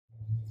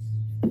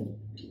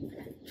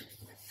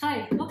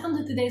Hi, welcome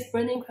to today's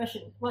burning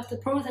question. What's the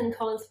pros and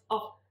cons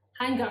of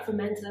hindgut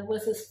fermenter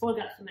versus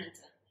foregut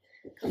fermenter?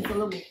 Come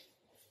follow me.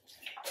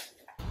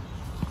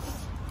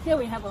 Here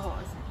we have a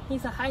horse.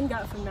 He's a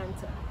hindgut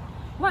fermenter.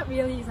 What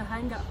really is a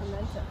hindgut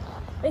fermenter?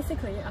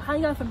 Basically, a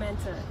hindgut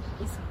fermenter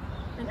is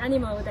an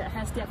animal that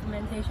has their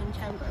fermentation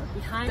chamber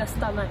behind the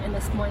stomach and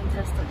the small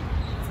intestine.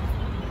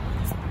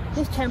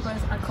 These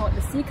chambers are called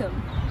the cecum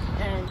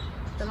and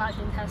the large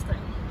intestine.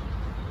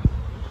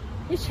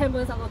 These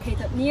chambers are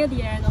located near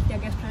the end of their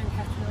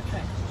gastrointestinal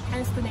tract,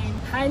 hence the name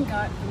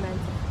hindgut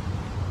fermenter.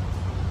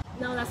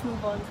 Now let's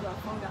move on to our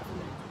foregut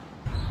fermenter.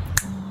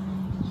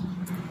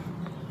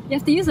 You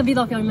have to use a bit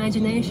of your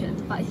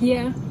imagination, but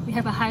here we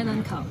have a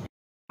Highland cow.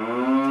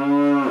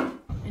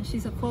 And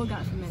she's a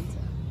foregut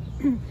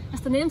fermenter.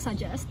 As the name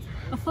suggests,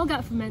 a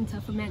foregut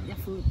fermenter ferments their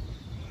food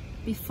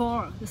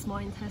before the small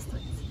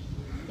intestines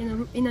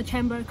in a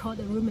chamber called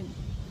the rumen.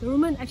 The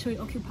rumen actually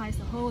occupies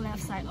the whole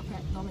left side of the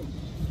abdomen.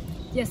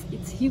 Yes,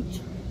 it's huge,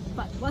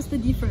 but what's the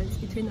difference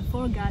between a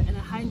foregut and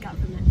a hindgut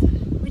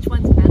fermenter? Which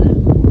one's better?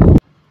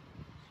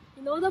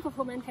 In order for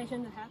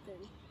fermentation to happen,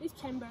 these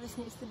chambers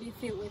need to be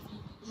filled with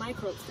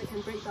microbes that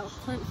can break down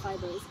plant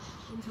fibers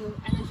into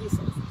energy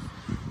sources.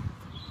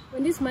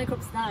 When these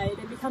microbes die,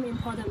 they become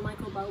important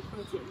microbial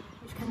protein,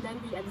 which can then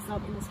be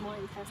absorbed in the small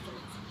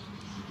intestines.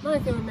 Now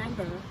if you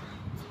remember,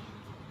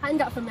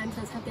 hindgut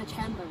fermenters have their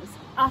chambers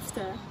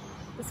after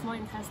the small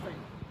intestine.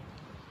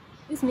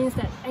 This means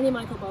that any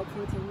microbial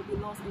protein will be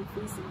lost in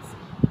feces.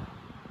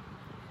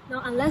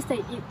 Now, unless they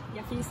eat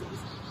their feces,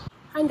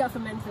 hindgut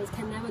fermenters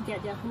can never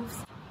get their hooves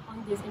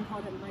on this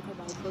important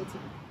microbial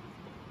protein.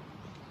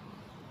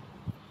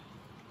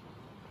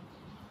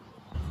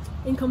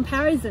 In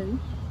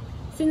comparison,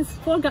 since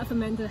foregut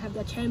fermenters have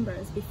their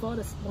chambers before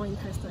the small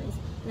intestines,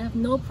 they have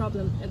no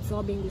problem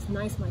absorbing these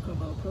nice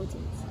microbial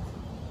proteins.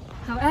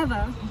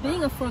 However,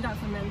 being a foregut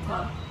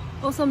fermenter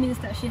also means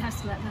that she has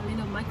to let her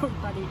little microbe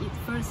body eat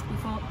first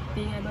before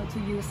being able to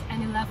use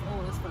any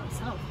leftovers for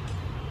herself.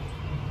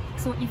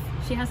 So if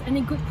she has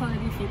any good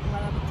quality feed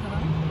available to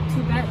her,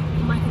 too bad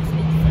the microbes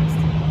eat first.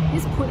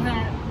 This put her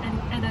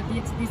at a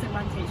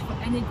disadvantage for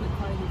any good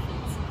quality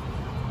feeds.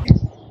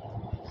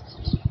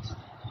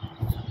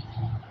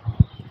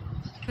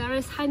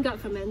 Whereas hindgut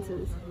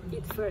fermenters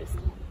eat first,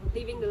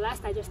 leaving the less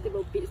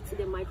digestible bits to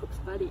their microbes'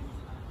 body.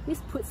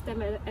 This puts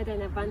them at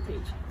an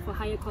advantage for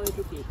higher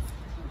quality feeds.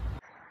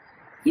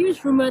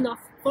 Huge rumen of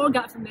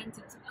foregut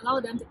fermenters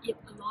allow them to eat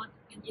a lot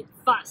and eat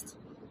fast.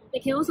 They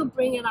can also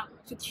bring it up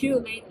to chew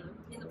later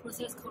in a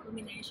process called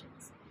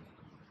ruminations.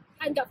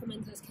 Hindgut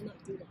fermenters cannot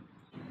do that.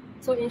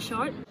 So in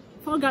short,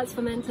 foregut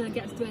fermenter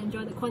gets to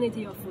enjoy the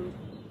quantity of food,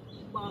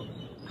 while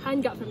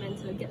hindgut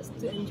fermenter gets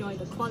to enjoy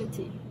the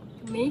quality.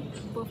 To me,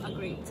 both are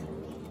great.